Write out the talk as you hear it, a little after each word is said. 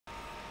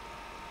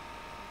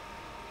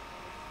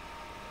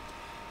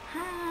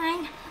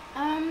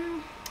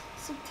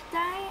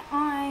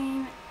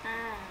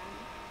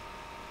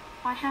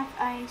I have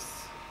a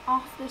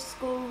after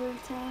school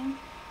routine.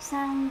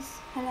 Sounds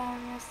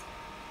hilarious,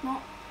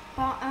 not,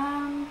 but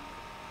I'm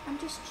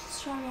just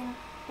showing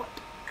what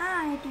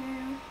I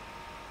do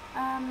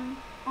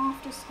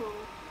after school.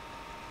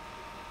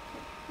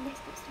 Okay, let's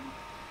get started.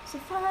 So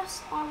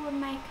first I will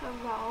make a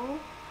roll,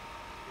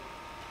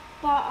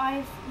 but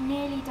I've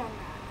nearly done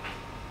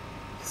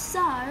that.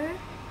 So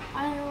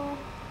I'll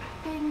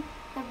bring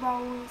the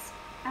rolls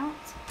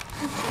out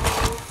and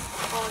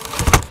go on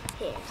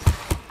here.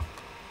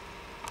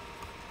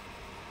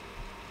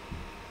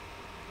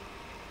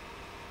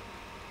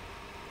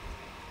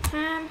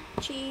 Ham,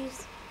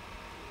 cheese,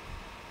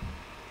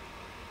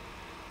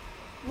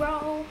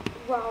 roll,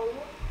 roll,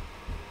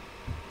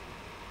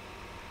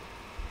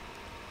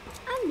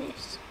 and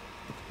this.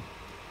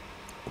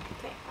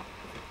 Okay,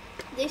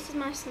 this is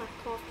my snack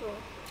after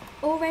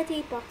all.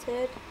 Already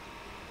buttered.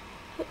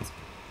 Put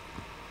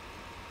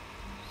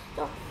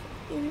stuff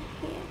in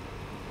here.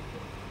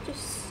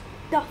 Just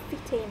stuff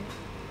it in.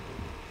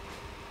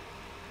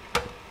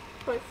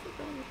 Both of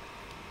them.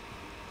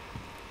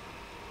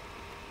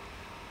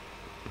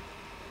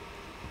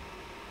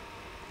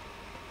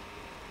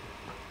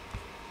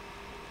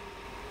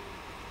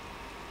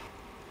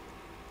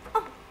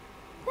 Oh,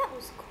 that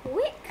was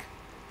quick.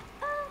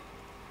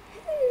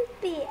 Who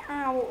bit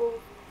out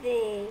of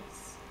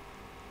this?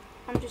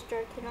 I'm just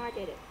joking, I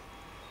did it.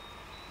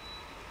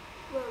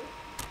 Well,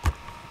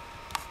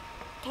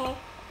 okay,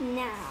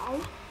 now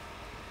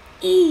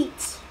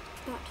eat.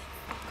 But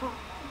fuck off.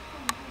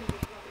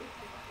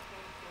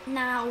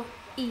 Now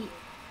eat.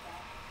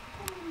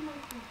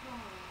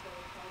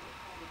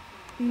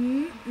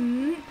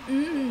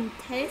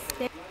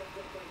 Taste it.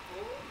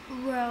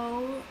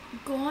 Roll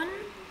gone.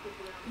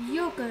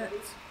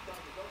 Yogurt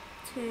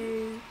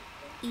to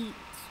eat.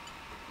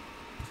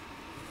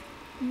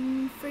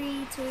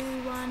 3, 2,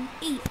 1,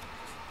 eat.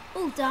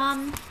 All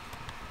done.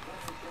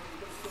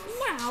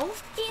 Now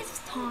it's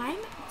time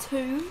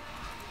to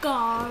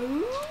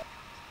go.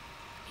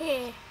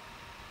 Here.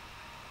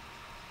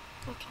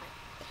 Okay.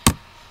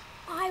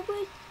 I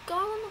would go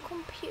on the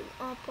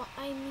computer, but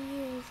I'm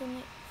using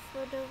it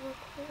for the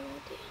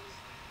recording.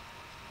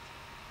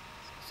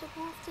 So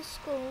after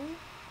school,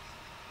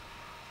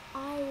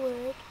 I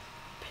would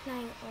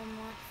play on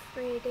my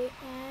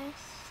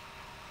 3DS.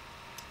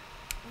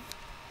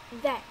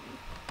 Then,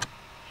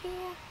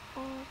 here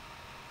are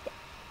the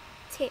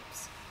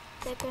tips.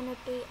 They're gonna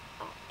be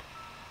up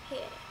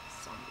here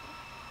somewhere.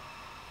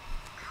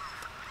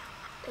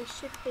 They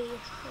should be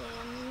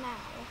here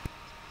now.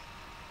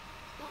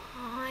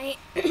 Bye.